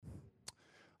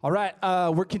All right,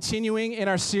 we're continuing in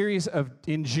our series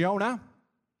in Jonah.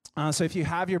 So if you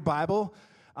have your Bible,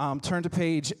 turn to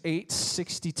page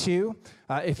 862.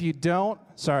 If you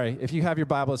have your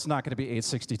Bible, it's not going to be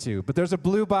 862. But there's a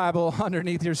blue Bible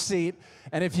underneath your seat,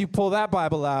 and if you pull that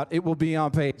Bible out, it will be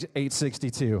on page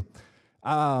 862.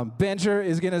 Benjer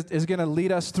is gonna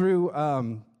lead us through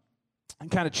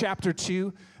kind of chapter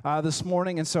 2 this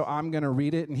morning, and so I'm going to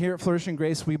read it. And here at Flourishing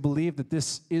Grace, we believe that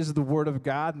this is the Word of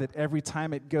God, and that every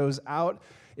time it goes out,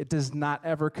 it does not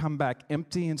ever come back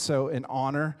empty. And so in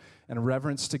honor and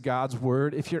reverence to God's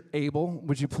Word, if you're able,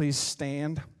 would you please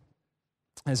stand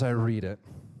as I read it?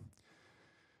 I'm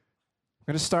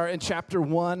going to start in chapter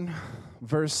 1,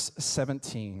 verse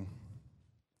 17.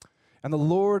 And the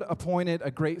Lord appointed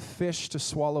a great fish to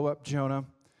swallow up Jonah,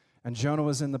 and Jonah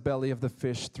was in the belly of the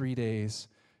fish 3 days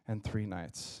and 3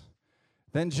 nights.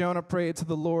 Then Jonah prayed to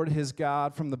the Lord his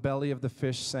God from the belly of the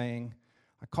fish, saying,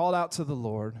 I called out to the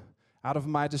Lord out of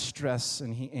my distress,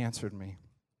 and he answered me.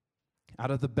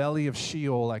 Out of the belly of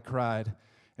Sheol I cried,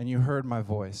 and you heard my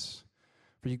voice.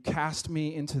 For you cast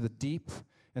me into the deep,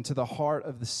 into the heart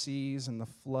of the seas, and the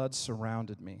flood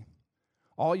surrounded me.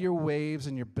 All your waves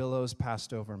and your billows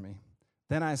passed over me.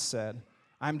 Then I said,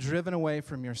 I am driven away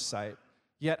from your sight.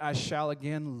 Yet I shall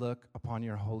again look upon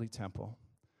your holy temple.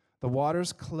 The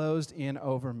waters closed in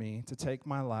over me to take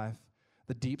my life.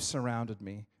 The deep surrounded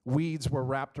me. Weeds were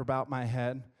wrapped about my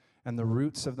head, and the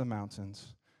roots of the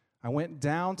mountains. I went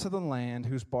down to the land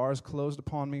whose bars closed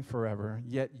upon me forever.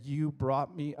 Yet you brought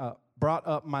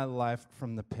up my life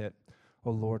from the pit,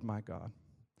 O Lord my God.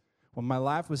 When my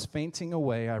life was fainting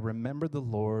away, I remembered the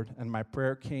Lord, and my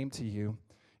prayer came to you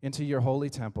into your holy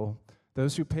temple.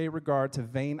 Those who pay regard to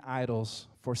vain idols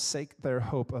forsake their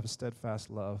hope of steadfast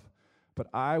love. But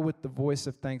I, with the voice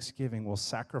of thanksgiving, will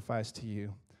sacrifice to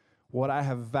you. What I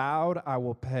have vowed, I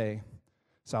will pay.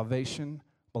 Salvation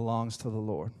belongs to the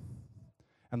Lord.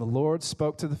 And the Lord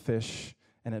spoke to the fish,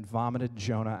 and it vomited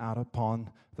Jonah out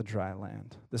upon the dry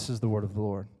land. This is the word of the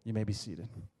Lord. You may be seated.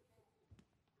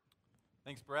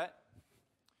 Thanks, Brett.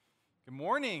 Good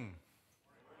morning.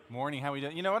 Good morning. How are we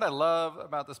doing? You know what I love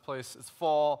about this place? It's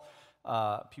fall.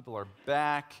 People are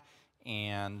back,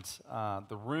 and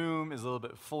the room is a little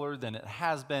bit fuller than it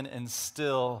has been, and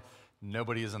still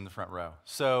nobody is in the front row.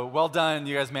 So well done.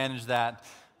 You guys managed that.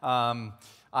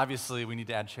 Obviously, we need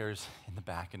to add chairs in the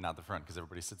back and not the front because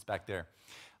everybody sits back there.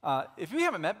 If we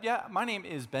haven't met yet, my name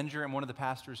is Benjer. I'm one of the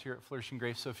pastors here at Flourishing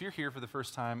Grace. So if you're here for the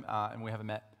first time and we haven't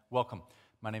met, welcome.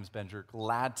 My name's Benjer.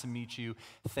 Glad to meet you.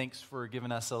 Thanks for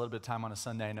giving us a little bit of time on a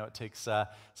Sunday. I know it takes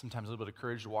sometimes a little bit of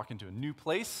courage to walk into a new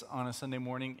place on a Sunday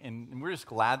morning, and we're just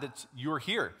glad that you're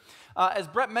here. As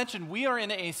Brett mentioned, we are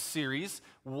in a series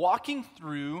walking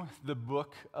through the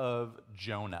book of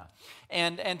Jonah.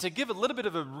 And to give a little bit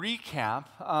of a recap,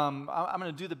 I'm going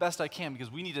to do the best I can because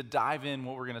we need to dive in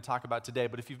what we're going to talk about today.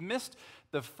 But if you've missed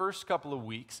the first couple of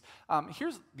weeks,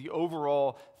 here's the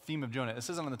overall theme of Jonah. It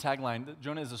says on the tagline that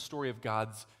Jonah is a story of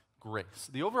God's grace.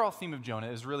 The overall theme of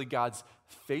Jonah is really God's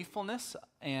faithfulness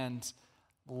and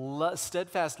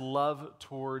steadfast love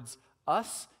towards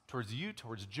us, towards you,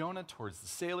 towards Jonah, towards the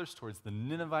sailors, towards the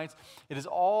Ninevites. It is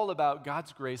all about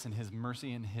God's grace and his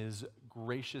mercy and his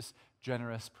gracious,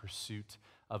 generous pursuit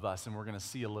of us, and we're going to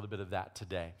see a little bit of that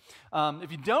today.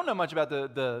 If you don't know much about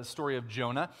the story of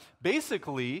Jonah,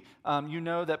 basically, you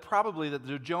know that probably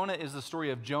that Jonah is the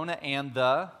story of Jonah and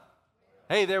the...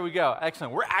 Hey, there we go.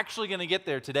 Excellent. We're actually going to get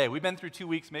there today. We've been through 2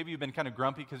 weeks. Maybe you've been kind of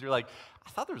grumpy because you're like, I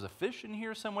thought there was a fish in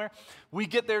here somewhere. We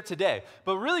get there today.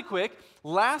 But really quick,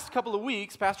 last couple of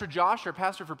weeks, Pastor Josh, our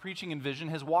pastor for Preaching and Vision,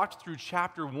 has walked through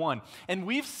chapter 1. And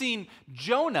we've seen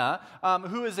Jonah,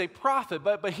 who is a prophet,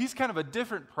 but he's kind of a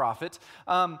different prophet.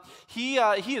 He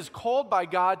is called by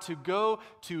God to go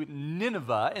to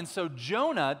Nineveh. And so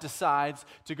Jonah decides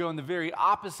to go in the very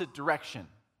opposite direction.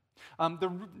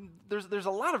 There's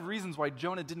a lot of reasons why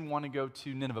Jonah didn't want to go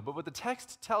to Nineveh, but what the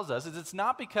text tells us is it's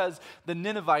not because the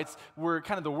Ninevites were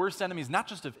kind of the worst enemies, not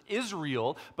just of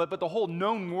Israel, but the whole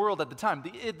known world at the time.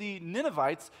 The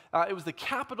Ninevites, it was the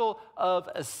capital of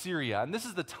Assyria, and this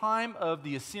is the time of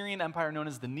the Assyrian Empire known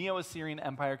as the Neo-Assyrian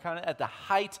Empire, kind of at the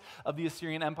height of the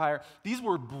Assyrian Empire. These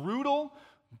were brutal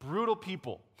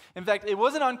people. In fact, it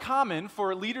wasn't uncommon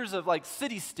for leaders of like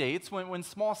city-states, when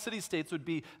small city-states would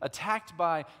be attacked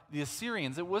by the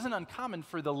Assyrians, it wasn't uncommon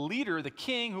for the leader, the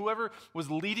king, whoever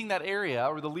was leading that area,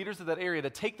 or the leaders of that area to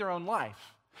take their own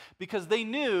life. Because they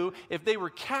knew if they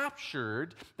were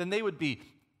captured, then they would be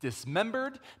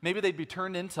dismembered. Maybe they'd be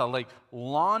turned into like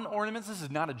lawn ornaments. This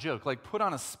is not a joke. Like put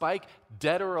on a spike,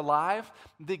 dead or alive.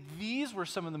 These were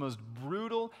some of the most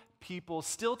brutal people,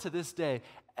 still to this day,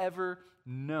 ever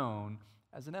known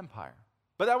as an empire.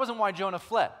 But that wasn't why Jonah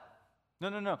fled.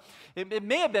 No. It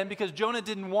may have been because Jonah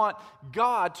didn't want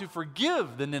God to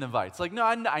forgive the Ninevites. Like, no,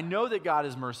 I know that God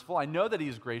is merciful. I know that He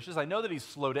is gracious. I know that He's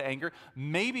slow to anger.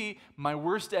 Maybe my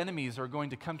worst enemies are going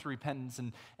to come to repentance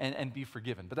and be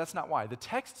forgiven. But that's not why. The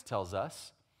text tells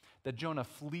us that Jonah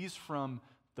flees from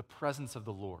the presence of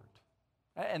the Lord.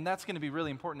 And that's going to be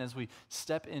really important as we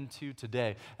step into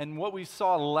today. And what we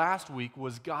saw last week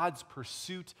was God's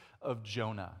pursuit of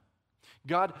Jonah.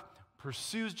 God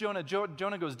pursues Jonah.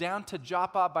 Jonah goes down to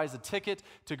Joppa, buys a ticket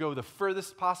to go the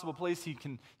furthest possible place he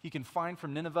can find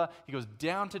from Nineveh. He goes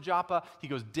down to Joppa. He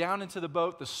goes down into the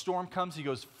boat. The storm comes. He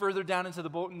goes further down into the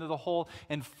boat, into the hole.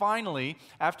 And finally,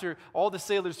 after all the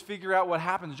sailors figure out what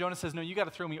happens, Jonah says, no, you got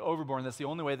to throw me overboard, and that's the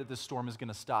only way that this storm is going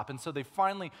to stop. And so they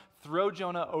finally throw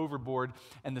Jonah overboard,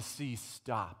 and the sea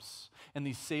stops. And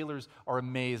these sailors are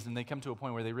amazed, and they come to a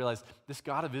point where they realize this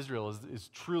God of Israel is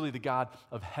truly the God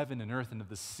of heaven and earth and of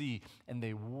the sea, and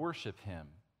they worship Him.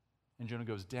 And Jonah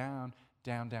goes down,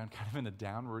 kind of in a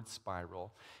downward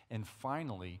spiral. And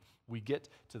finally, we get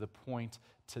to the point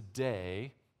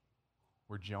today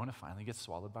where Jonah finally gets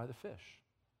swallowed by the fish.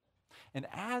 And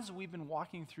as we've been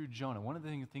walking through Jonah, one of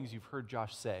the things you've heard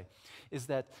Josh say is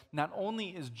that not only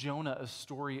is Jonah a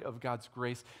story of God's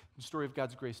grace,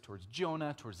 towards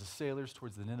Jonah, towards the sailors,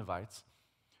 towards the Ninevites,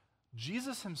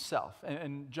 Jesus Himself,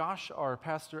 and Josh,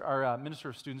 our minister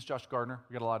of students, Josh Gardner,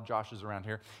 we got a lot of Joshes around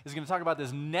here, is going to talk about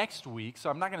this next week, so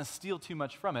I'm not going to steal too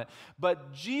much from it.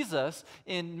 But Jesus,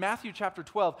 in Matthew chapter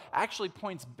 12, actually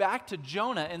points back to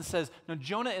Jonah and says, no,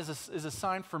 Jonah is a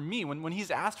sign for me. When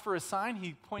he's asked for a sign,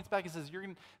 he points back and says, you're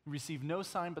going to receive no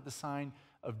sign but the sign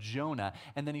of Jonah.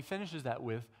 And then he finishes that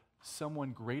with,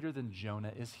 someone greater than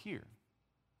Jonah is here.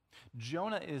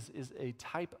 Jonah is a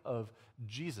type of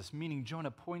Jesus, meaning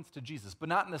Jonah points to Jesus, but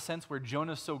not in the sense where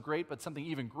Jonah's so great, but something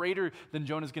even greater than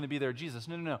Jonah's going to be there, Jesus.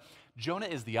 No. Jonah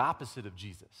is the opposite of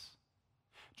Jesus.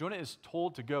 Jonah is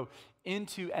told to go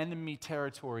into enemy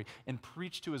territory and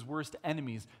preach to his worst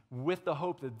enemies with the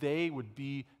hope that they would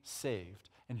be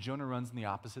saved. And Jonah runs in the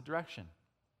opposite direction.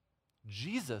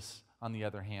 Jesus, on the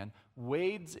other hand,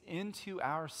 wades into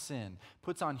our sin,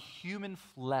 puts on human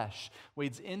flesh,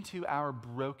 wades into our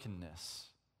brokenness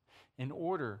in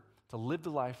order to live the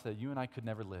life that you and I could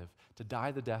never live, to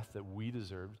die the death that we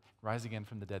deserved, rise again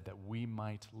from the dead that we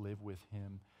might live with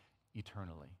Him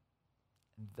eternally.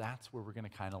 And that's where we're going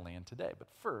to kind of land today. But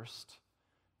first,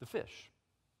 the fish.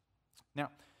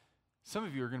 Now, some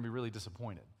of you are going to be really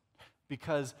disappointed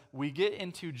because we get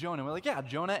into Jonah, and we're like, yeah,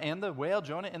 Jonah and the whale,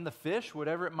 Jonah and the fish,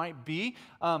 whatever it might be.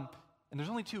 And there's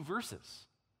only 2 verses.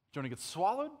 Jonah gets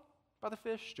swallowed by the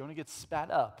fish. Jonah gets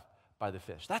spat up by the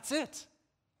fish. That's it.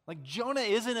 Like, Jonah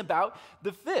isn't about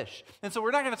the fish. And so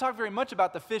we're not going to talk very much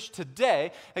about the fish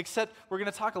today, except we're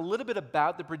going to talk a little bit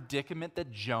about the predicament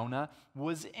that Jonah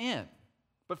was in.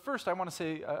 But first, I want to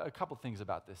say a couple things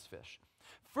about this fish.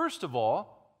 First of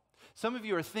all, some of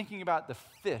you are thinking about the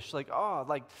fish,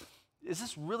 is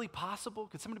this really possible?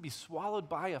 Could somebody be swallowed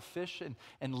by a fish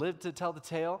and live to tell the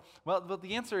tale? Well,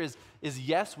 the answer is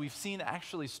yes. We've seen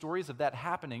actually stories of that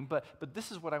happening, but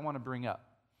this is what I want to bring up.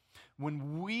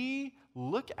 When we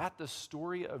look at the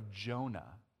story of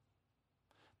Jonah,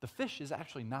 the fish is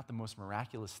actually not the most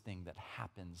miraculous thing that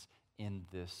happens in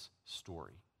this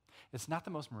story. It's not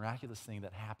the most miraculous thing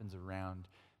that happens around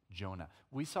Jonah.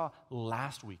 We saw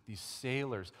last week these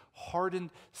sailors,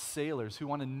 hardened sailors who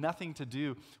wanted nothing to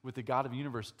do with the God of the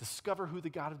universe, discover who the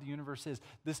God of the universe is,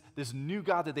 this new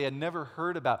God that they had never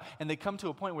heard about, and they come to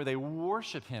a point where they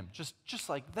worship Him just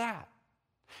like that.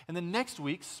 And then next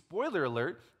week, spoiler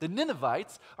alert, the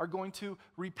Ninevites are going to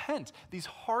repent. These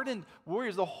hardened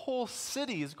warriors, the whole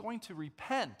city is going to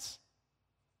repent.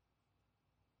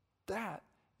 That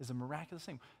is a miraculous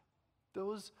thing.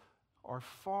 Those are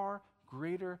far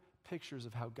greater pictures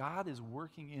of how God is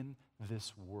working in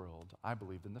this world, I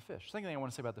believe, than the fish. Second thing I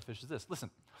want to say about the fish is this. Listen,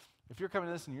 if you're coming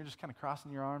to this and you're just kind of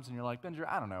crossing your arms and you're like, Benjer,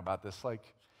 I don't know about this.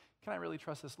 Can I really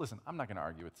trust this? Listen, I'm not going to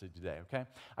argue with you today, okay?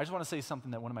 I just want to say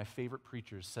something that one of my favorite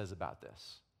preachers says about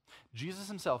this. Jesus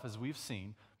Himself, as we've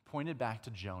seen, pointed back to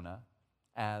Jonah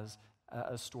as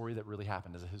a story that really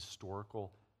happened, as a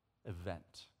historical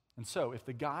event. And so, if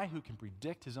the guy who can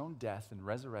predict his own death and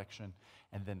resurrection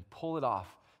and then pull it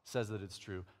off says that it's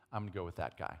true, I'm going to go with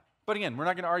that guy. But again, we're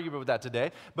not going to argue about that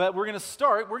today. But we're going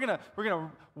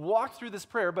to walk through this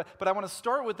prayer. But I want to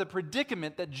start with the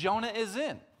predicament that Jonah is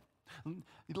in.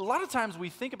 A lot of times we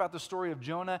think about the story of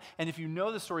Jonah, and if you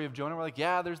know the story of Jonah, we're like,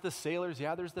 yeah, there's the sailors,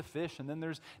 yeah, there's the fish, and then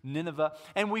there's Nineveh.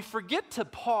 And we forget to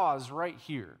pause right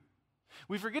here.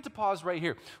 We forget the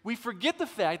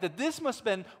fact that this must have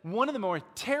been one of the more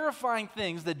terrifying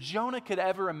things that Jonah could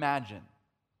ever imagine.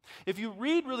 If you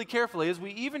read really carefully, as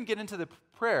we even get into the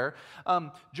prayer,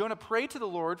 Jonah prayed to the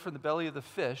Lord from the belly of the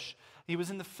fish. He was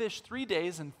in the fish 3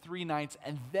 days and 3 nights,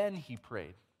 and then he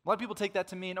prayed. A lot of people take that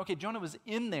to mean, okay, Jonah was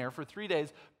in there for 3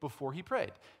 days before he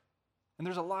prayed. And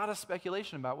there's a lot of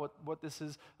speculation about what this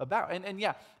is about. And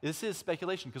yeah, this is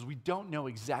speculation because we don't know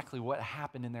exactly what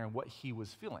happened in there and what he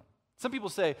was feeling. Some people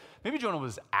say maybe Jonah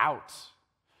was out.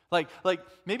 Like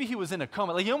maybe he was in a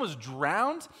coma. Like he almost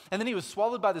drowned and then he was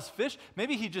swallowed by this fish.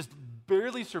 Maybe he just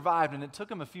barely survived and it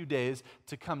took him a few days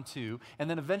to come to. And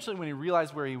then eventually when he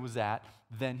realized where he was at,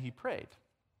 then he prayed.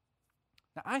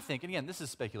 Now I think, and again, this is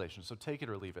speculation, so take it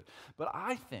or leave it. But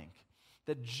I think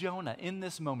that Jonah, in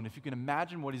this moment, if you can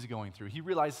imagine what he's going through, he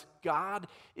realized God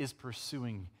is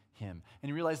pursuing him. And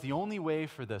he realized the only way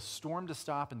for the storm to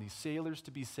stop and these sailors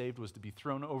to be saved was to be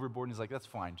thrown overboard. And he's like, that's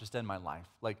fine, just end my life.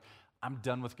 Like, I'm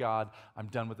done with God. I'm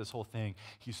done with this whole thing.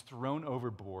 He's thrown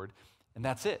overboard, and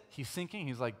that's it. He's sinking.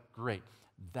 He's like, great,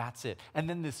 that's it. And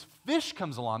then this fish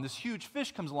comes along, this huge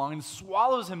fish comes along and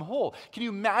swallows him whole. Can you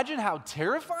imagine how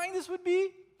terrifying this would be?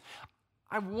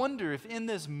 I wonder if in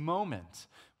this moment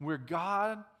where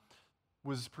God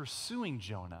was pursuing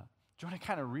Jonah, Jonah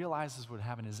kind of realizes what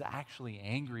happened, is actually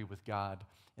angry with God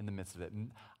in the midst of it.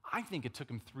 And I think it took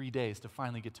him 3 days to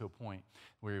finally get to a point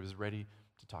where he was ready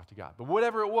to talk to God. But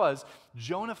whatever it was,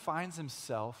 Jonah finds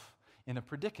himself in a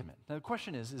predicament. Now the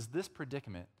question is this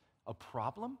predicament a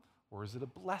problem or is it a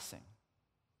blessing?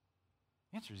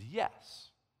 The answer is yes.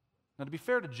 Now to be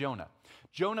fair to Jonah,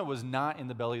 Jonah was not in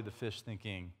the belly of the fish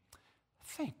thinking,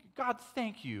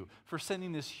 thank you for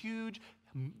sending this huge,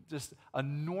 just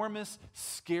enormous,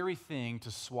 scary thing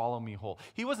to swallow me whole.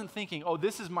 He wasn't thinking, oh,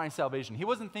 this is my salvation. He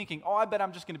wasn't thinking, oh, I bet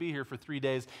I'm just going to be here for 3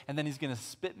 days, and then he's going to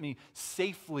spit me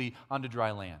safely onto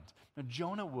dry land. Now,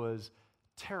 Jonah was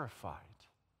terrified.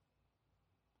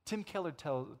 Tim Keller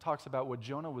talks about what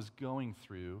Jonah was going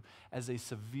through as a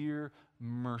severe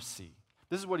mercy.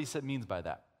 This is what he means by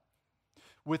that.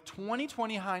 With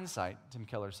 20/20 hindsight, Tim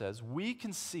Keller says, we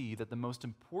can see that the most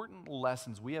important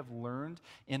lessons we have learned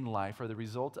in life are the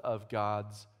result of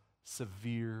God's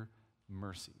severe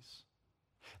mercies.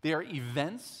 They are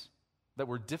events that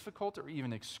were difficult or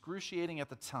even excruciating at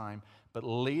the time, but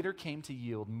later came to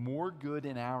yield more good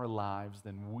in our lives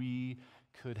than we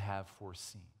could have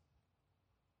foreseen.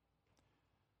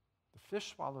 The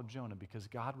fish swallowed Jonah because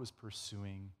God was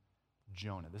pursuing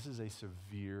Jonah. This is a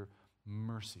severe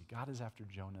mercy. God is after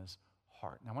Jonah's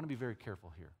heart. Now, I want to be very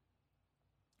careful here.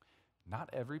 Not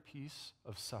every piece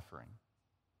of suffering,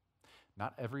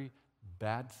 not every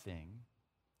bad thing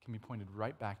can be pointed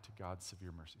right back to God's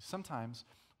severe mercy. Sometimes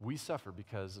we suffer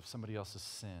because of somebody else's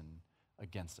sin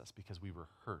against us, because we were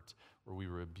hurt or we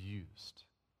were abused.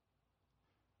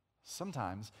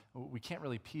 Sometimes we can't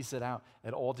really piece it out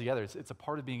at all together. It's a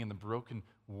part of being in the broken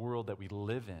world that we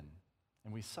live in,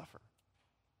 and we suffer.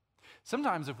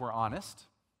 Sometimes, if we're honest,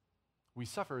 we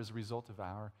suffer as a result of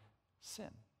our sin.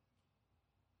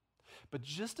 But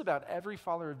just about every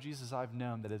follower of Jesus I've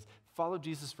known that has followed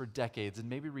Jesus for decades and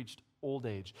maybe reached old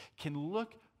age can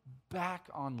look back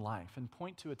on life and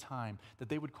point to a time that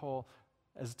they would call,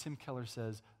 as Tim Keller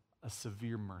says, a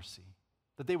severe mercy,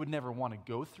 that they would never want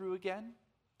to go through again,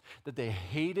 that they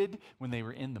hated when they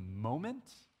were in the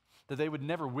moment, that they would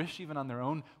never wish even on their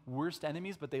own worst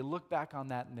enemies, but they look back on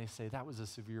that and they say, that was a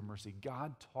severe mercy.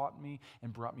 God taught me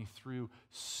and brought me through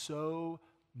so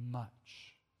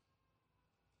much.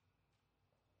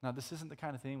 Now, this isn't the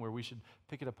kind of thing where we should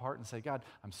pick it apart and say, God,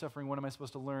 I'm suffering, what am I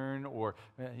supposed to learn? Or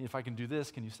if I can do this,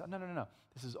 can you stop? No.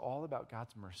 This is all about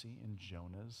God's mercy in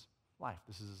Jonah's life.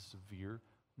 This is a severe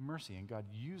mercy, and God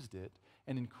used it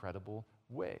in incredible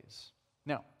ways.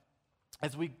 Now,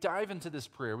 as we dive into this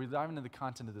prayer, we dive into the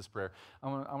content of this prayer, I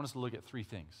want us to look at 3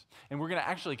 things. And we're going to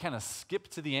actually kind of skip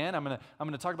to the end. I'm going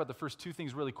to talk about the first 2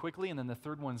 things really quickly, and then the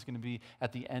third one is going to be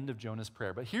at the end of Jonah's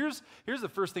prayer. But here's the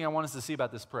first thing I want us to see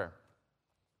about this prayer.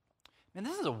 Man,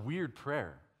 this is a weird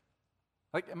prayer.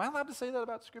 Like, am I allowed to say that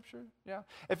about Scripture? Yeah.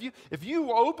 If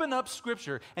you open up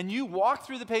Scripture and you walk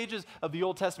through the pages of the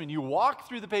Old Testament, you walk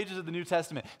through the pages of the New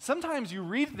Testament, sometimes you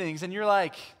read things and you're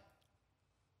like,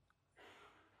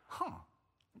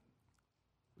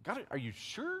 God, are you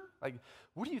sure? Like,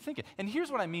 what are you thinking? And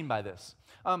here's what I mean by this.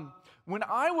 When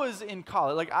I was in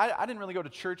college, I didn't really go to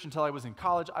church until I was in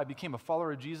college. I became a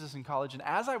follower of Jesus in college. And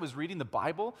as I was reading the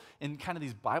Bible in kind of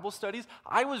these Bible studies,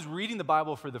 I was reading the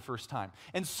Bible for the first time.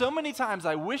 And so many times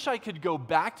I wish I could go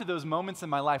back to those moments in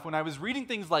my life when I was reading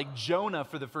things like Jonah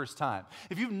for the first time.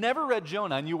 If you've never read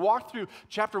Jonah and you walk through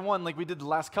chapter 1 like we did the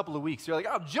last couple of weeks, you're like,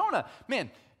 oh, Jonah, man,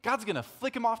 God's going to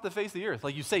flick him off the face of the earth.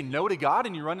 Like you say no to God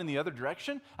and you run in the other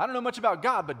direction. I don't know much about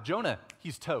God, but Jonah,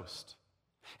 he's toast.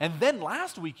 And then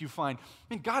last week you find,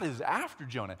 God is after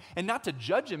Jonah, and not to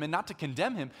judge him and not to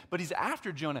condemn him, but he's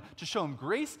after Jonah to show him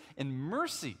grace and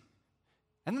mercy.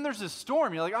 And then there's this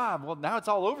storm. You're like, well, now it's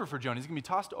all over for Jonah. He's going to be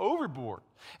tossed overboard.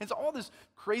 And it's all this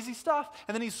crazy stuff.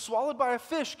 And then he's swallowed by a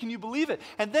fish. Can you believe it?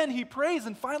 And then he prays,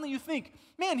 and finally you think,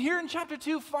 man, here in chapter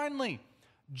 2, finally,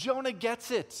 Jonah gets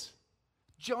it.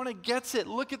 Jonah gets it.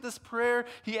 Look at this prayer.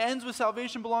 He ends with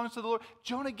salvation belongs to the Lord.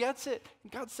 Jonah gets it.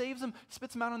 And God saves him,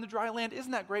 spits him out on the dry land.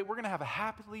 Isn't that great? We're going to have a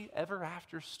happily ever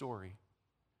after story.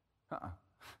 If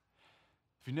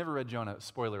you've never read Jonah,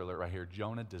 spoiler alert right here,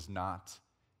 Jonah does not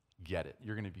get it.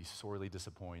 You're going to be sorely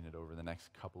disappointed over the next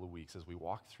couple of weeks as we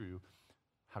walk through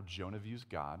how Jonah views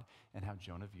God and how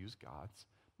Jonah views God's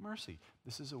mercy.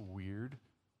 This is a weird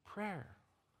prayer.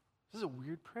 This is a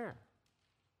weird prayer.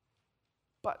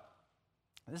 But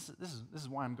this is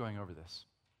why I'm going over this.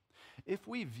 If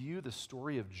we view the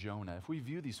story of Jonah, if we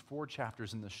view these 4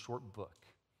 chapters in this short book,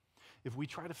 if we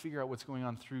try to figure out what's going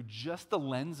on through just the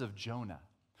lens of Jonah,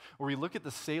 or we look at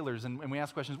the sailors and we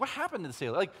ask questions, what happened to the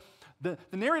sailor? Like, the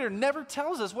narrator never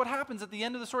tells us what happens at the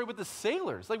end of the story with the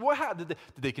sailors. Like, what happened? Did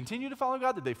they continue to follow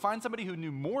God? Did they find somebody who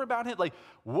knew more about him? Like,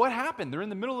 what happened? They're in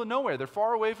the middle of nowhere. They're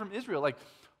far away from Israel. Like,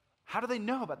 how do they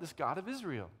know about this God of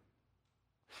Israel?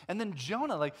 And then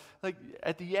Jonah, like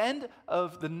at the end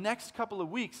of the next couple of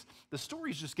weeks, the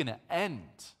story's just going to end.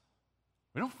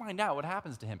 We don't find out what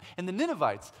happens to him. And the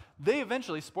Ninevites, they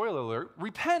eventually, spoiler alert,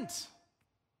 repent.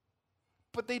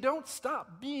 But they don't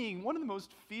stop being one of the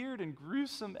most feared and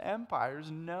gruesome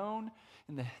empires known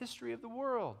in the history of the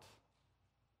world.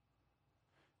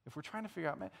 If we're trying to figure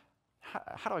out, man,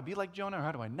 how do I be like Jonah, or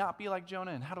how do I not be like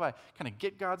Jonah, and how do I kind of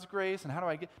get God's grace, and how do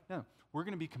I get... No, we're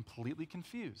going to be completely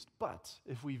confused. But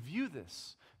if we view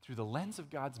this through the lens of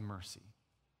God's mercy,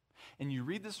 and you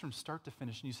read this from start to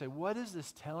finish, and you say, what is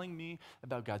this telling me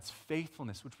about God's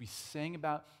faithfulness, which we sang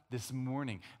about this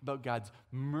morning, about God's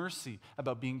mercy,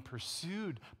 about being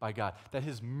pursued by God, that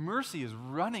his mercy is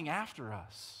running after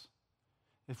us?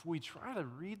 If we try to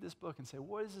read this book and say,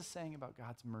 what is this saying about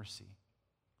God's mercy?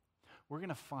 We're going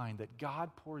to find that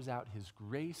God pours out his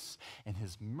grace and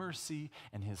his mercy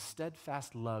and his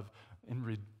steadfast love in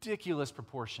ridiculous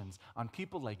proportions on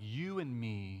people like you and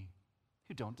me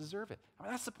who don't deserve it. I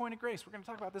mean, that's the point of grace. We're going to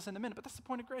talk about this in a minute, but that's the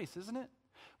point of grace, isn't it?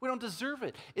 We don't deserve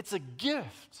it. It's a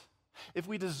gift. If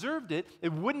we deserved it,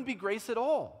 it wouldn't be grace at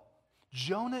all.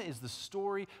 Jonah is the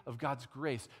story of God's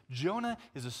grace. Jonah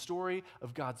is a story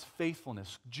of God's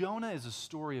faithfulness. Jonah is a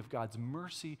story of God's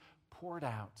mercy poured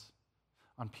out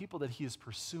on people that he is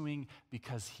pursuing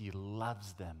because he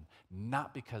loves them,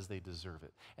 not because they deserve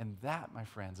it. And that, my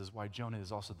friends, is why Jonah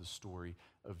is also the story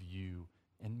of you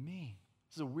and me.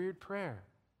 This is a weird prayer.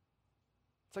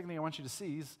 Second thing I want you to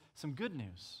see is some good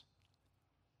news.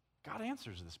 God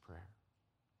answers this prayer.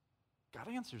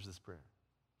 God answers this prayer.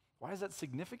 Why is that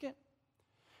significant?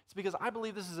 It's because I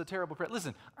believe this is a terrible prayer.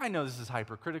 Listen, I know this is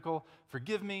hypercritical.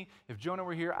 Forgive me. If Jonah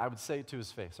were here, I would say it to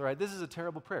his face. All right, this is a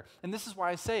terrible prayer. And this is why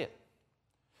I say it.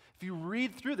 If you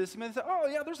read through this, you may say, oh,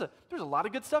 yeah, there's a lot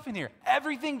of good stuff in here.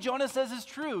 Everything Jonah says is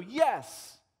true.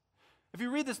 Yes. If you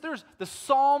read this, the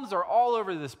Psalms are all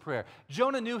over this prayer.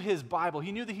 Jonah knew his Bible.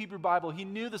 He knew the Hebrew Bible. He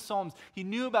knew the Psalms. He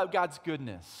knew about God's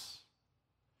goodness.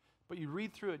 But you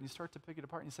read through it and you start to pick it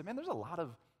apart and you say, man, there's a lot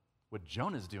of what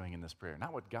Jonah's doing in this prayer,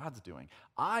 not what God's doing.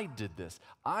 I did this.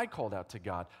 I called out to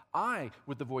God. I,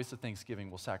 with the voice of thanksgiving,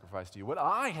 will sacrifice to you. What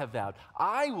I have vowed,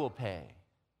 I will pay.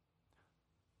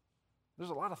 There's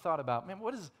a lot of thought about, man,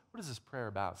 what is this prayer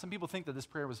about? Some people think that this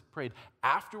prayer was prayed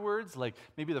afterwards, like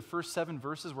maybe the first 7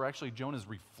 verses were actually Jonah's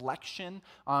reflection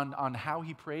on how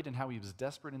he prayed and how he was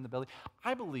desperate in the belly.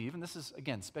 I believe, and this is,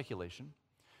 again, speculation,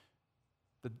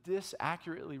 that this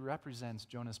accurately represents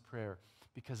Jonah's prayer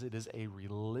because it is a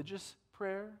religious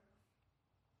prayer,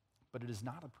 but it is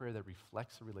not a prayer that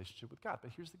reflects a relationship with God.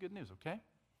 But here's the good news, okay?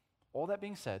 All that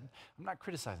being said, I'm not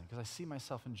criticizing because I see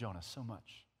myself in Jonah so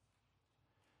much.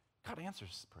 God answers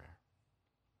this prayer.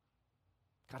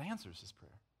 God answers this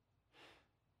prayer.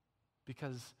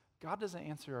 Because God doesn't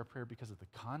answer our prayer because of the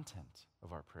content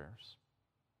of our prayers.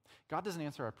 God doesn't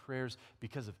answer our prayers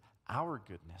because of our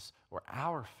goodness or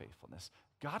our faithfulness.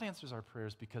 God answers our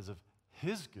prayers because of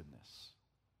his goodness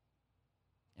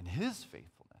and his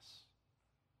faithfulness.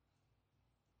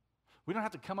 We don't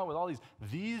have to come up with all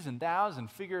these and thous and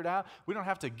figure it out. We don't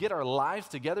have to get our lives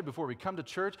together before we come to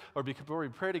church or before we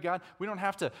pray to God. We don't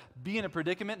have to be in a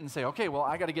predicament and say, okay, well,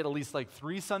 I got to get at least like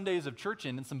 3 Sundays of church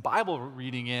in and some Bible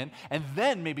reading in, and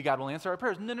then maybe God will answer our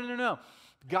prayers. No.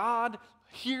 God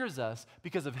hears us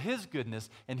because of his goodness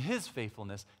and his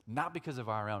faithfulness, not because of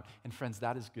our own. And friends,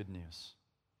 that is good news.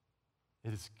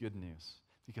 It is good news.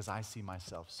 because I see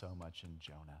myself so much in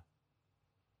Jonah.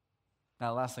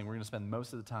 Now, the last thing we're going to spend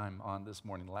most of the time on this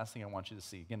morning, the last thing I want you to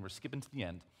see, again, we're skipping to the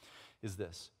end, is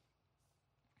this.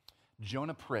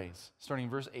 Jonah prays, starting in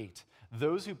verse 8,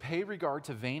 "Those who pay regard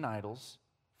to vain idols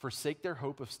forsake their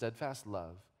hope of steadfast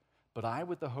love, but I,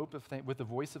 with the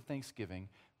voice of thanksgiving,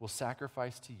 will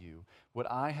sacrifice to you. What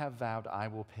I have vowed I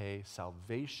will pay.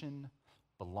 Salvation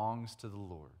belongs to the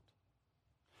Lord."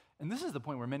 And this is the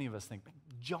point where many of us think,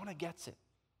 Jonah gets it.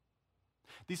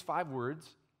 These 5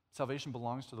 words, salvation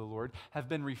belongs to the Lord, have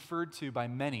been referred to by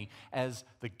many as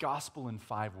the gospel in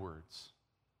 5 words.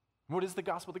 What is the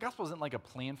gospel? The gospel isn't like a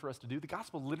plan for us to do. The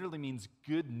gospel literally means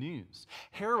good news.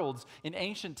 Heralds in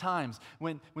ancient times,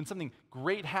 when something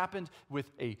great happened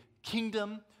with a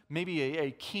kingdom, maybe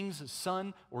a king's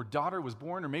son or daughter was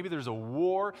born, or maybe there's a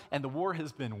war and the war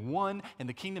has been won and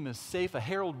the kingdom is safe, a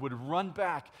herald would run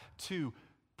back to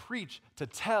preach, to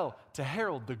tell, to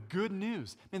herald the good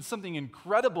news. And something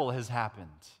incredible has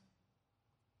happened.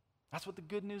 That's what the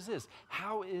good news is.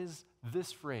 How is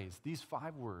this phrase, these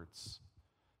 5 words,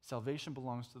 salvation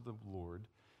belongs to the Lord,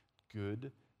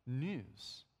 good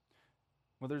news?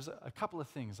 Well, there's a couple of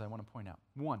things I want to point out.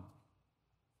 One,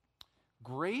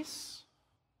 grace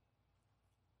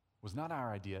was not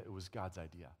our idea, it was God's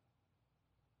idea.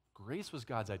 Grace was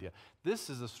God's idea. This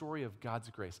is a story of God's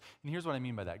grace. And here's what I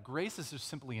mean by that. Grace is just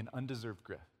simply an undeserved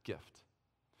gift.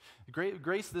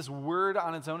 Grace, this word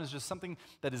on its own, is just something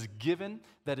that is given,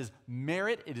 that is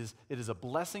merit. It is a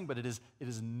blessing, but it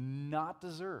is not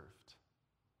deserved.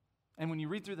 And when you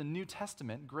read through the New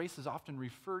Testament, grace is often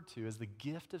referred to as the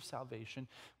gift of salvation,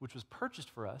 which was purchased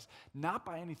for us, not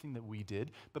by anything that we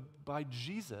did, but by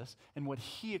Jesus and what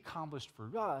he accomplished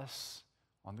for us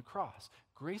on the cross.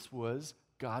 Grace was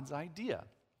God's idea.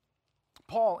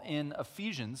 Paul in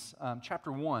Ephesians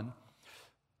chapter 1,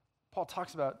 Paul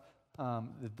talks about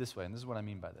it this way, and this is what I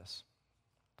mean by this.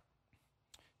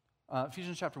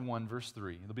 Ephesians chapter 1, verse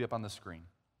 3. It'll be up on the screen.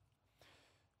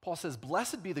 Paul says,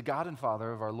 "Blessed be the God and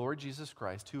Father of our Lord Jesus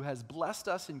Christ, who has blessed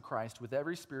us in Christ with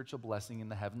every spiritual blessing in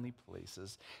the heavenly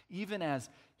places, even as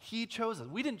he chose us."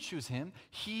 We didn't choose him.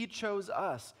 He chose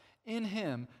us in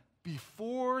him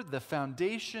before the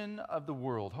foundation of the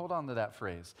world. Hold on to that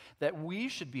phrase. That we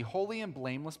should be holy and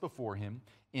blameless before him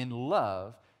in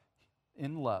love.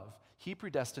 He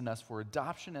predestined us for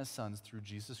adoption as sons through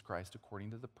Jesus Christ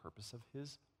according to the purpose of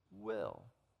his will.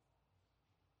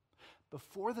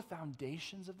 Before the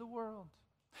foundations of the world.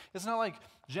 It's not like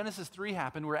Genesis 3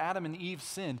 happened where Adam and Eve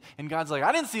sinned and God's like,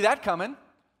 "I didn't see that coming."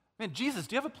 Man, Jesus,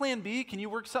 do you have a plan B? Can you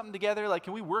work something together? Like,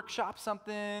 can we workshop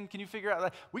something? Can you figure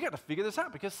out, we got to figure this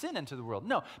out because sin entered the world.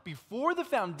 No, before the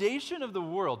foundation of the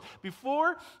world,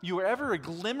 before you were ever a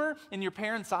glimmer in your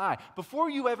parents' eye, before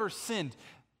you ever sinned,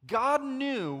 God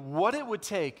knew what it would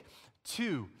take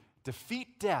to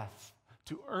defeat death,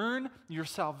 to earn your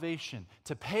salvation,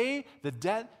 to pay the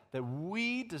debt that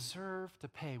we deserve to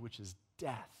pay, which is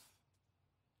death.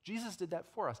 Jesus did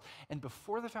that for us. And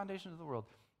before the foundation of the world,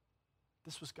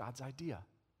 this was God's idea.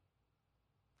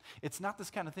 It's not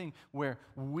this kind of thing where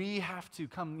we have to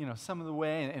come, some of the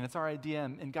way, and it's our idea,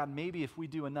 and God, maybe if we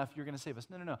do enough, you're going to save us.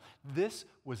 No. This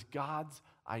was God's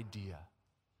idea.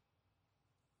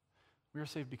 We are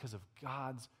saved because of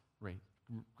God's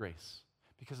grace,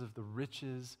 because of the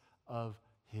riches of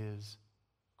his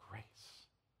grace.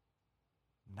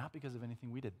 Not because of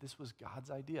anything we did. This was God's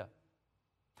idea.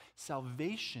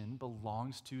 Salvation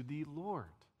belongs to the Lord.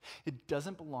 It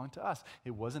doesn't belong to us.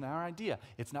 It wasn't our idea.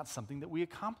 It's not something that we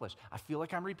accomplished. I feel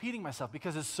like I'm repeating myself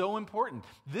because it's so important.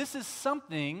 This is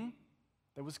something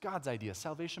that was God's idea.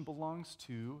 Salvation belongs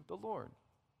to the Lord.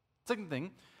 Second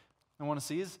thing I want to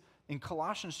see is in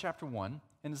Colossians chapter 1,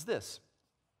 and is this,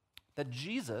 that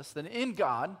in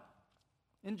God,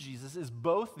 in Jesus, is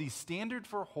both the standard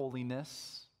for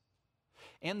holiness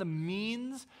and the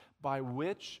means by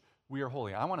which we are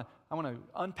holy. I want to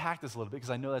unpack this a little bit because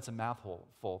I know that's a mouthful.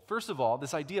 First of all,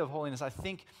 this idea of holiness, I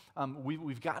think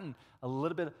we've gotten a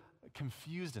little bit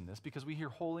confused in this because we hear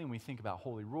holy and we think about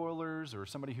holy rollers or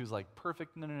somebody who's like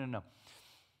perfect. No.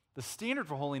 The standard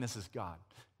for holiness is God.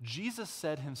 Jesus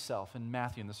said himself in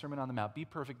Matthew, in the Sermon on the Mount, "Be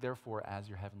perfect, therefore, as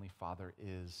your heavenly Father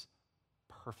is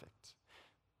perfect."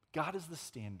 God is the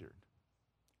standard.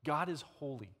 God is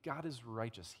holy. God is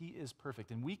righteous. He is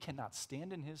perfect. And we cannot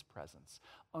stand in his presence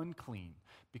unclean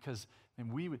because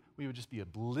we would just be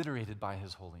obliterated by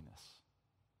his holiness.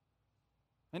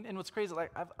 And what's crazy,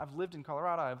 I've lived in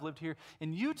Colorado, I've lived here.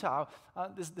 In Utah,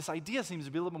 this idea seems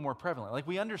to be a little bit more prevalent. Like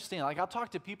we understand, I'll talk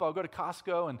to people, I'll go to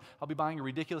Costco and I'll be buying a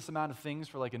ridiculous amount of things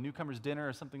for like a newcomer's dinner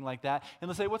or something like that. And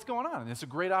they'll say, "What's going on?" And it's a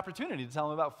great opportunity to tell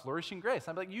them about Flourishing Grace.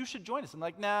 I'm like, "You should join us." I'm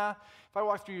like, "Nah, if I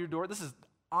walk through your door, this is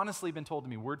honestly been told to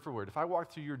me word for word, if I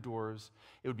walked through your doors,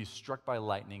 it would be struck by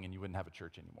lightning and you wouldn't have a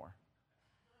church anymore.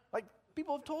 Like,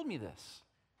 people have told me this.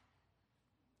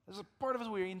 There's a part of us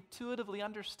where we intuitively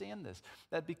understand this,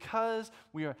 that because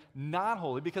we are not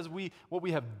holy, because what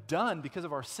we have done because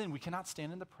of our sin, we cannot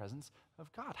stand in the presence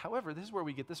of God. However, this is where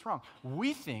we get this wrong.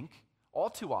 We think all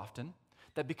too often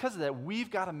that because of that, we've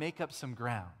got to make up some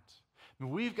ground. I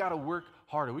mean, we've got to work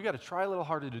harder. We've got to try a little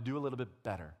harder to do a little bit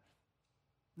better.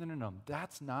 No.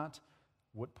 That's not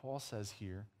what Paul says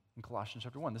here in Colossians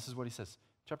chapter 1. This is what he says.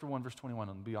 Chapter 1, verse 21,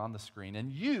 will be on the screen.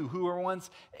 And you who were once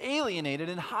alienated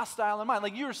and hostile in mind,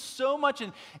 like you are so much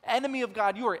an enemy of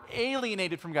God, you are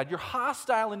alienated from God. You're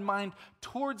hostile in mind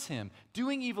towards him,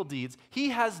 doing evil deeds. He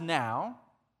has now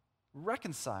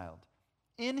reconciled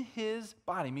in his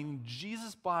body, meaning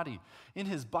Jesus' body, in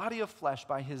his body of flesh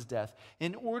by his death,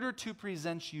 in order to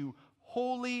present you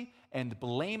holy and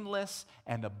blameless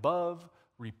and above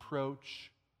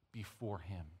reproach before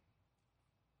him.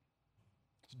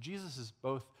 So Jesus is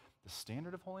both the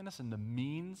standard of holiness and the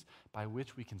means by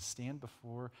which we can stand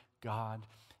before God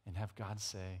and have God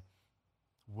say,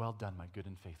 "Well done, my good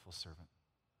and faithful servant."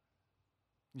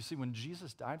 You see, when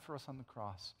Jesus died for us on the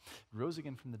cross, rose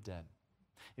again from the dead,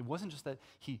 it wasn't just that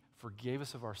he forgave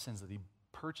us of our sins, that he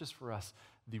purchased for us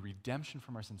the redemption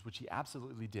from our sins, which he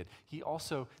absolutely did. He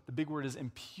also, the big word is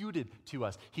imputed to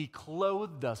us. He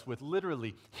clothed us with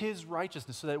literally his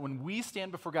righteousness so that when we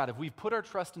stand before God, if we put our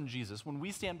trust in Jesus, when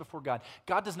we stand before God,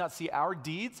 God does not see our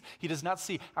deeds. He does not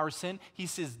see our sin. He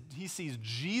sees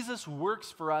Jesus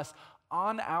works for us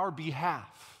on our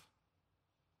behalf.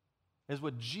 Is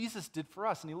what Jesus did for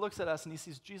us. And he looks at us and he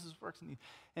sees Jesus works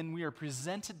and we are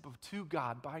presented to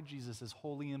God by Jesus as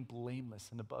holy and blameless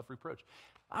and above reproach.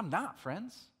 I'm not,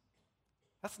 friends.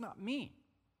 That's not me.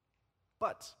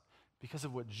 But because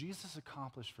of what Jesus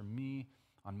accomplished for me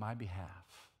on my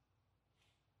behalf,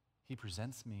 he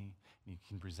presents me and he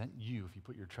can present you, if you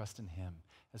put your trust in him,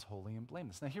 as holy and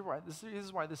blameless. Now, this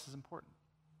is why this is important.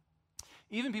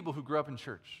 Even people who grew up in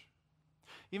church,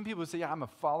 even people who say, yeah, I'm a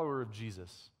follower of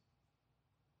Jesus,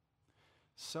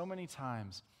 so many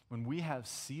times when we have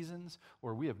seasons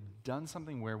or we have done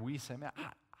something where we say, man,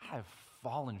 I have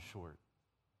fallen short.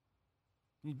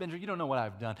 Benjamin, you don't know what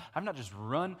I've done. I've not just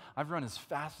run, I've run as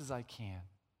fast as I can.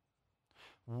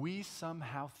 We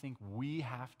somehow think we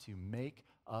have to make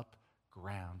up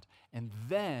ground. And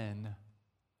then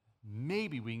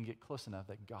maybe we can get close enough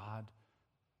that God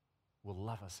will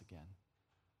love us again.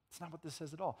 It's not what this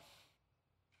says at all.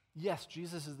 Yes,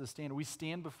 Jesus is the standard. We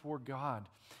stand before God.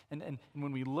 And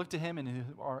when we look to him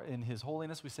in his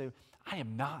holiness, we say, I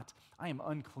am not. I am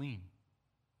unclean.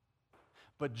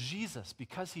 But Jesus,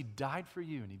 because he died for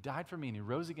you and he died for me and he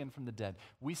rose again from the dead,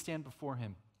 we stand before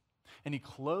him and he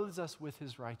clothes us with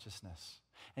his righteousness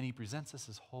and he presents us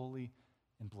as holy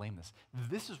and blameless.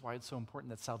 This is why it's so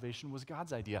important that salvation was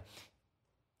God's idea.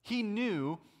 He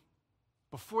knew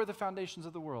before the foundations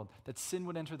of the world that sin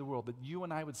would enter the world, that you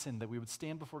and I would sin, that we would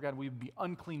stand before God, we would be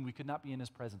unclean, we could not be in his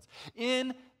presence.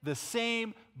 In the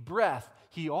same breath,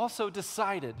 he also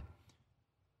decided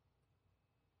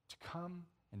to come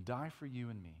and die for you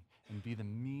and me and be the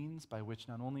means by which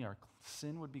not only our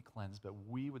sin would be cleansed, but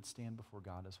we would stand before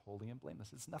God as holy and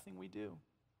blameless. It's nothing we do.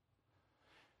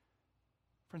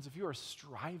 Friends, if you are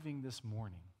striving this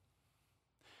morning,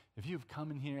 if you've come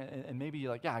in here and maybe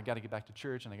you're like, yeah, I got to get back to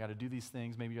church and I got to do these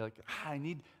things. Maybe you're like, I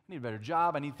need a better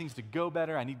job. I need things to go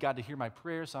better. I need God to hear my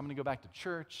prayers, so I'm going to go back to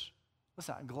church.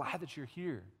 Listen, I'm glad that you're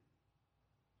here.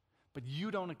 But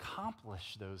you don't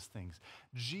accomplish those things.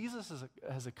 Jesus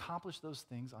has accomplished those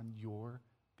things on your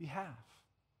behalf.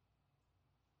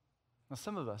 Now,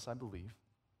 some of us, I believe,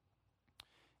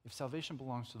 if salvation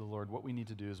belongs to the Lord, what we need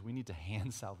to do is we need to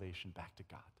hand salvation back to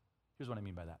God. Here's what I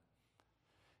mean by that.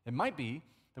 It might be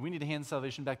that we need to hand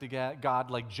salvation back to God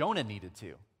like Jonah needed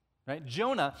to, right?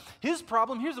 Jonah, his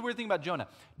problem, here's the weird thing about Jonah.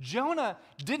 Jonah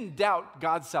didn't doubt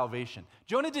God's salvation.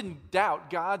 Jonah didn't doubt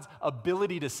God's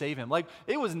ability to save him. Like,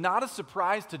 it was not a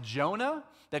surprise to Jonah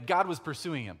that God was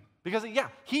pursuing him. Because, yeah,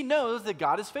 he knows that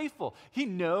God is faithful. He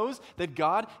knows that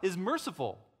God is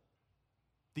merciful.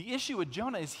 The issue with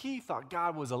Jonah is he thought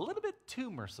God was a little bit too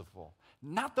merciful.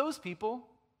 Not those people.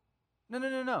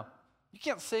 No. You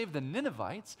can't save the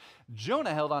Ninevites.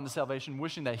 Jonah held on to salvation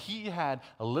wishing that he had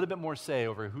a little bit more say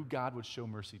over who God would show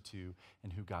mercy to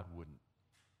and who God wouldn't.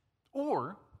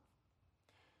 Or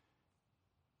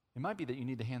it might be that you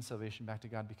need to hand salvation back to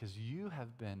God because you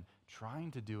have been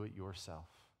trying to do it yourself.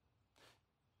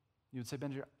 You would say,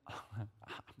 Benjamin, I'm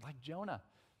like Jonah.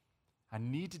 I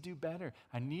need to do better.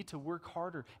 I need to work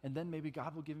harder, and then maybe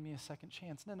God will give me a second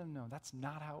chance. No. That's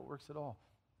not how it works at all.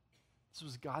 This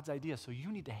was God's idea, so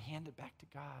you need to hand it back to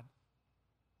God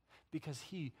because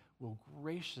he will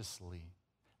graciously,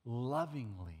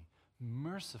 lovingly,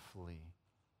 mercifully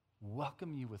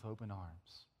welcome you with open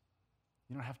arms.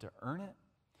 You don't have to earn it.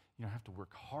 You don't have to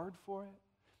work hard for it.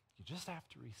 You just have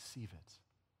to receive it.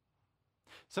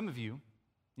 Some of you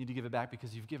need to give it back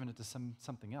because you've given it to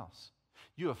something else.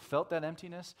 You have felt that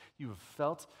emptiness, you have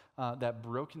felt that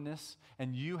brokenness,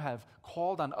 and you have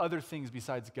called on other things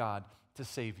besides God to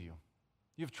save you.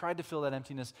 You've tried to fill that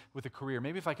emptiness with a career.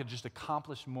 Maybe if I could just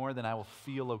accomplish more, then I will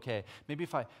feel okay. Maybe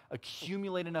if I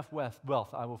accumulate enough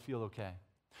wealth, I will feel okay.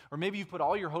 Or maybe you've put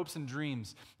all your hopes and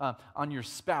dreams on your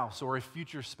spouse or a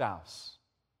future spouse.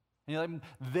 And you're like,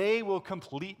 they will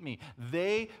complete me.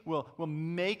 They will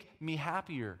make me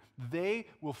happier. They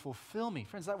will fulfill me.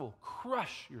 Friends, that will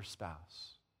crush your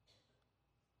spouse.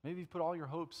 Maybe you've put all your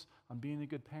hopes on being a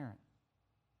good parent.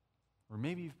 Or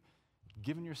maybe you've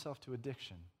given yourself to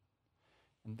addiction.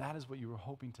 And that is what you were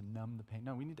hoping to numb the pain.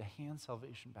 No, we need to hand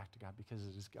salvation back to God because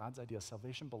it is God's idea.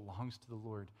 Salvation belongs to the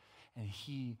Lord, and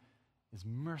he is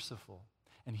merciful,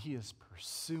 and he is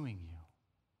pursuing you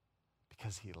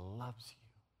because he loves you.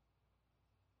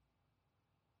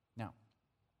 Now,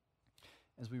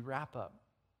 as we wrap up,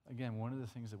 again, one of the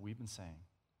things that we've been saying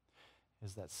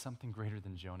is that something greater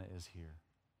than Jonah is here,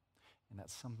 and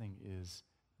that something is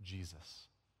Jesus.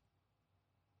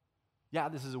 Yeah,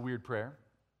 this is a weird prayer.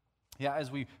 Yeah,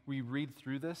 as we read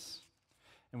through this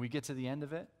and we get to the end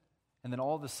of it, and then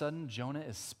all of a sudden Jonah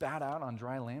is spat out on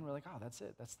dry land, we're like, oh, that's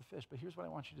it, that's the fish. But here's what I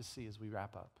want you to see as we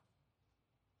wrap up.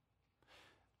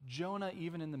 Jonah,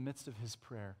 even in the midst of his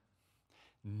prayer,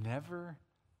 never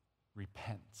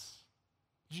repents.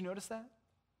 Did you notice that?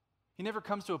 He never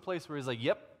comes to a place where he's like,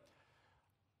 yep,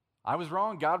 I was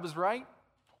wrong, God was right.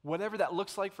 Whatever that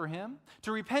looks like for him.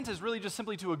 To repent is really just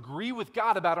simply to agree with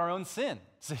God about our own sin.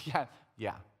 Say,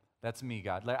 yeah, that's me,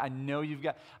 God. I know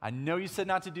you said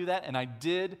not to do that, and I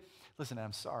did. Listen,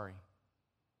 I'm sorry.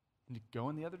 And to go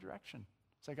in the other direction.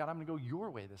 Say, God, I'm going to go your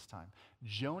way this time.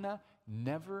 Jonah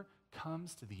never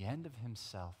comes to the end of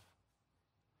himself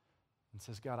and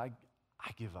says, God, I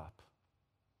give up.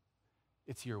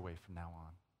 It's your way from now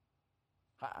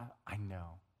on. I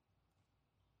know.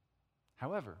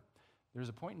 However, there's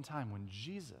a point in time when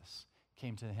Jesus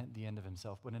came to the end of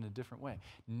himself, but in a different way.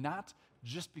 Not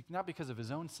because of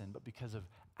his own sin, but because of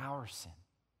our sin.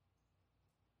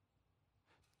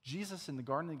 Jesus in the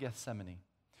Garden of Gethsemane,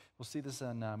 we'll see this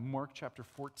in Mark chapter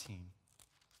 14,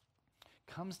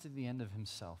 comes to the end of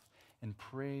himself and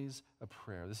prays a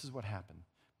prayer. This is what happened.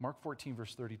 Mark 14,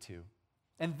 verse 32.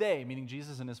 And they, meaning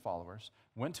Jesus and his followers,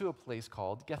 went to a place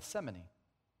called Gethsemane.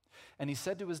 And he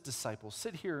said to his disciples,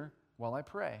 sit here while I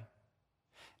pray.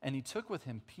 And he took with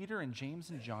him Peter and James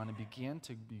and John and began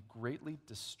to be greatly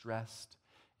distressed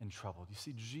and troubled. You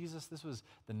see, Jesus, this was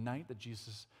the night that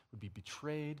Jesus would be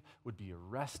betrayed, would be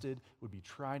arrested, would be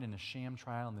tried in a sham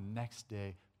trial, and the next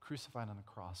day crucified on a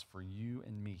cross for you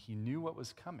and me. He knew what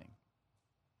was coming.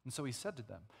 And so he said to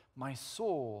them, my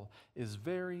soul is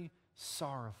very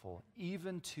sorrowful,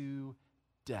 even to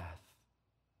death.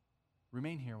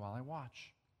 Remain here while I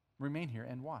watch. Remain here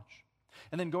and watch.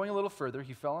 And then going a little further,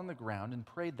 he fell on the ground and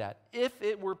prayed that, if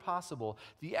it were possible,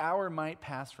 the hour might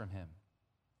pass from him.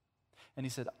 And he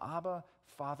said, Abba,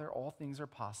 Father, all things are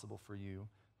possible for you.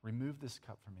 Remove this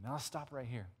cup from me. Now I'll stop right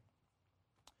here.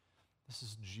 This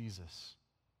is Jesus,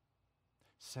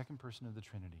 second person of the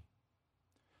Trinity,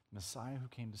 Messiah who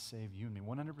came to save you and me,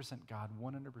 100% God,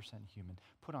 100% human,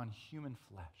 put on human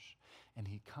flesh. And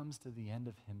he comes to the end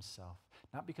of himself,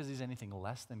 not because he's anything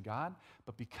less than God,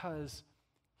 but because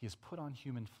he has put on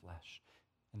human flesh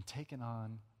and taken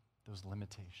on those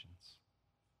limitations.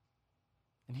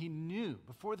 And he knew,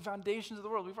 before the foundations of the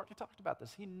world, we've already talked about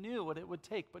this, he knew what it would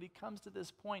take, but he comes to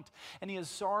this point, and he is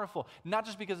sorrowful, not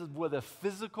just because of the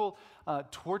physical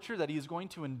torture that he is going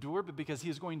to endure, but because he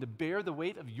is going to bear the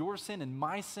weight of your sin and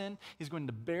my sin. He's going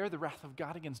to bear the wrath of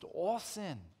God against all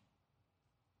sin.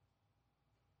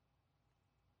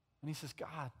 And he says,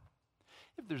 God,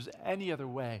 if there's any other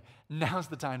way, now's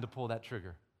the time to pull that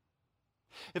trigger.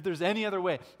 If there's any other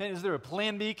way, then is there a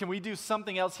plan B? Can we do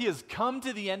something else? He has come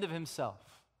to the end of himself.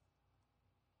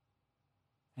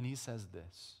 And he says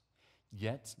this,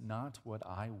 yet not what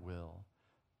I will,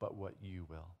 but what you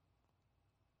will.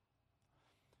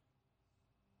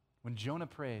 When Jonah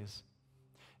prays,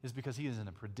 is because he is in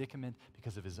a predicament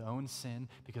because of his own sin,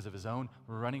 because of his own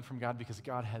running from God, because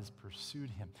God has pursued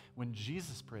him. When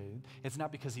Jesus prayed, it's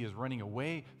not because he is running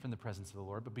away from the presence of the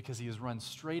Lord, but because he has run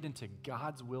straight into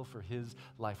God's will for his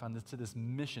life, to this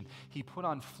mission. He put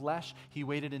on flesh, he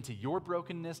waded into your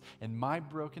brokenness and my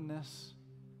brokenness.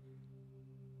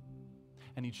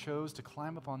 And he chose to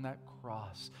climb up on that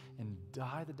cross and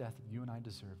die the death that you and I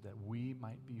deserve, that we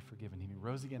might be forgiven. He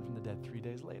rose again from the dead 3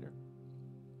 days later.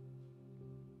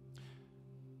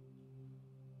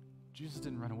 Jesus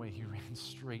didn't run away. He ran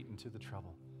straight into the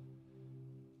trouble.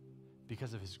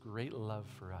 Because of his great love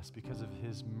for us, because of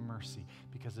his mercy,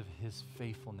 because of his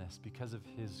faithfulness, because of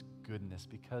his goodness,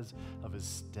 because of his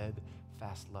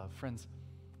steadfast love. Friends,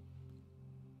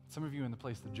 some of you in the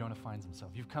place that Jonah finds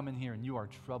himself, you've come in here and you are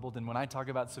troubled, and when I talk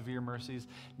about severe mercies,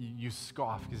 you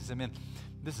scoff because you say, man,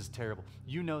 this is terrible.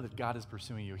 You know that God is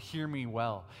pursuing you. Hear me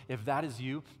well. If that is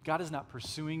you, God is not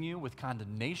pursuing you with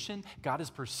condemnation. God is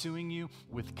pursuing you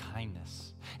with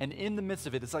kindness. And in the midst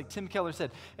of it, it's like Tim Keller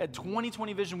said, at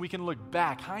 20/20 vision, we can look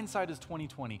back. Hindsight is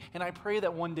 20/20. And I pray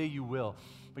that one day you will.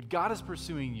 But God is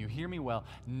pursuing you, hear me well,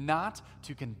 not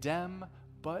to condemn,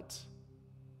 but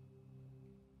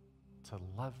to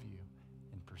love you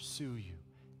and pursue you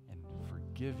and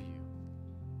forgive you.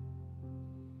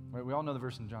 Right, we all know the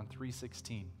verse in John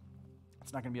 3:16.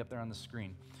 It's not going to be up there on the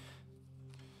screen.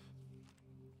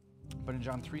 But in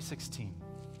John 3:16,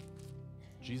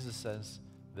 Jesus says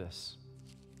this.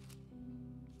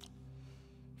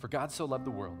 For God so loved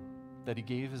the world that he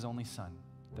gave his only son,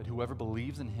 that whoever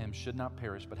believes in him should not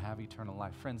perish but have eternal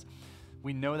life. Friends,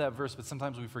 we know that verse, but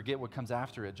sometimes we forget what comes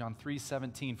after it. John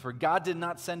 3:17, for God did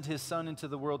not send his son into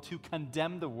the world to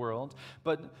condemn the world,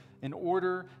 but in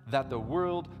order that the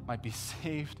world might be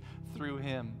saved through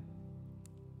him.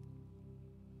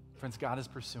 Friends, God is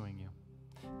pursuing you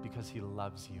because he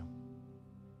loves you.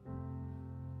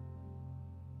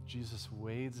 Jesus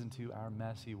wades into our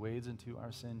mess. He wades into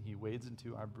our sin. He wades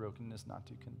into our brokenness, not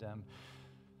to condemn,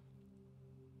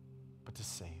 but to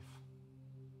save.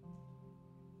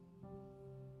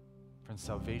 Friends,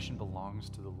 salvation belongs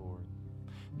to the Lord.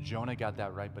 Jonah got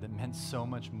that right, but it meant so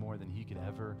much more than he could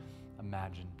ever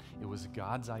imagine. It was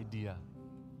God's idea.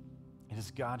 It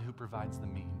is God who provides the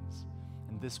means.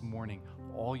 And this morning,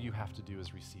 all you have to do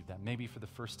is receive that. Maybe for the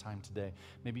first time today.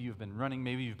 Maybe you've been running.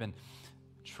 Maybe you've been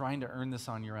trying to earn this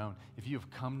on your own. If you have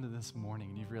come to this morning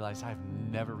and you've realized, I've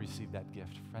never received that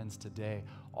gift, friends, today,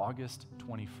 August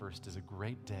 21st, is a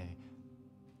great day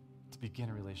to begin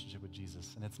a relationship with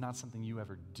Jesus. And it's not something you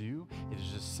ever do. It is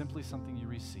just simply something you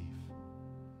receive.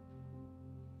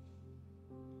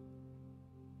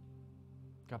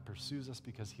 God pursues us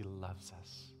because he loves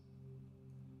us.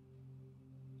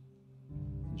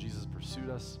 And Jesus pursued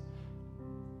us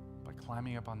by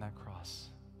climbing up on that cross,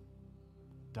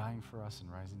 dying for us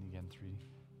and rising again 3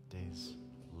 days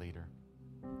later.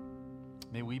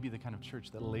 May we be the kind of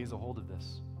church that lays a hold of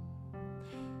this.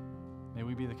 May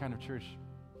we be the kind of church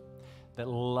that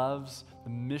loves the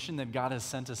mission that God has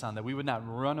sent us on, that we would not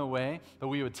run away, but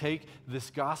we would take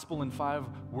this gospel in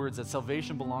 5 words, that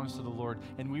salvation belongs to the Lord,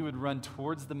 and we would run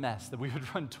towards the mess, that we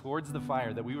would run towards the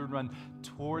fire, that we would run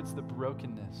towards the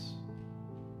brokenness,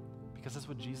 because that's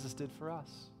what Jesus did for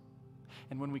us.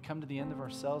 And when we come to the end of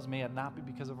ourselves, may it not be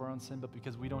because of our own sin, but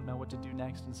because we don't know what to do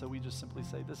next, and so we just simply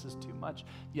say, this is too much,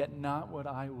 yet not what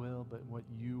I will, but what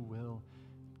you will,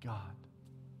 God.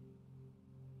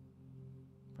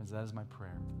 Friends, that is my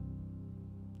prayer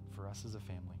for us as a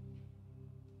family.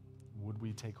 Would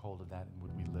we take hold of that and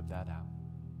would we live that out?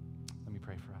 Let me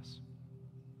pray for us.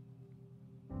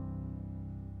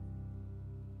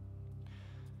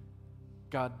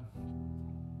 God,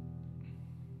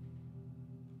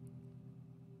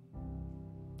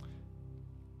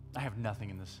 I have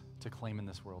nothing to claim in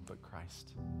this world but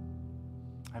Christ.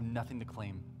 I have nothing to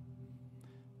claim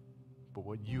but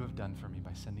what you have done for me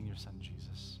by sending your son,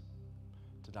 Jesus,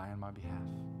 to die on my behalf.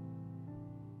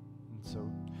 And so,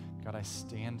 God, I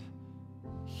stand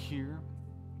here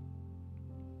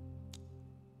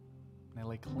and I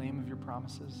lay claim of your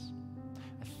promises.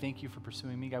 I thank you for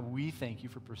pursuing me. God, we thank you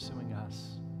for pursuing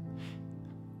us.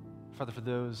 Father, for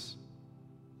those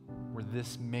where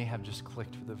this may have just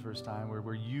clicked for the first time,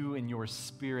 where you and your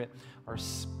Spirit are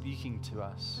speaking to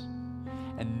us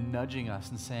and nudging us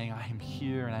and saying, I am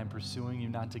here and I am pursuing you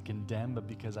not to condemn, but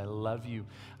because I love you.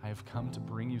 I have come to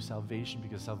bring you salvation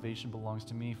because salvation belongs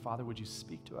to me. Father, would you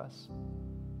speak to us?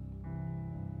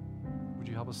 Would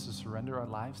you help us to surrender our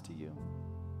lives to you?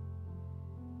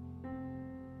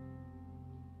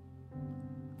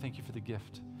 Thank you for the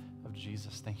gift of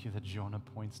Jesus. Thank you that Jonah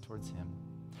points towards him.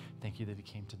 Thank you that he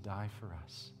came to die for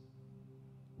us.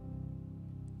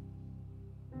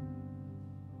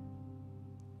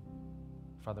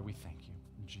 Father, we thank you.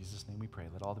 In Jesus' name we pray.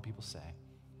 Let all the people say,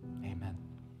 amen.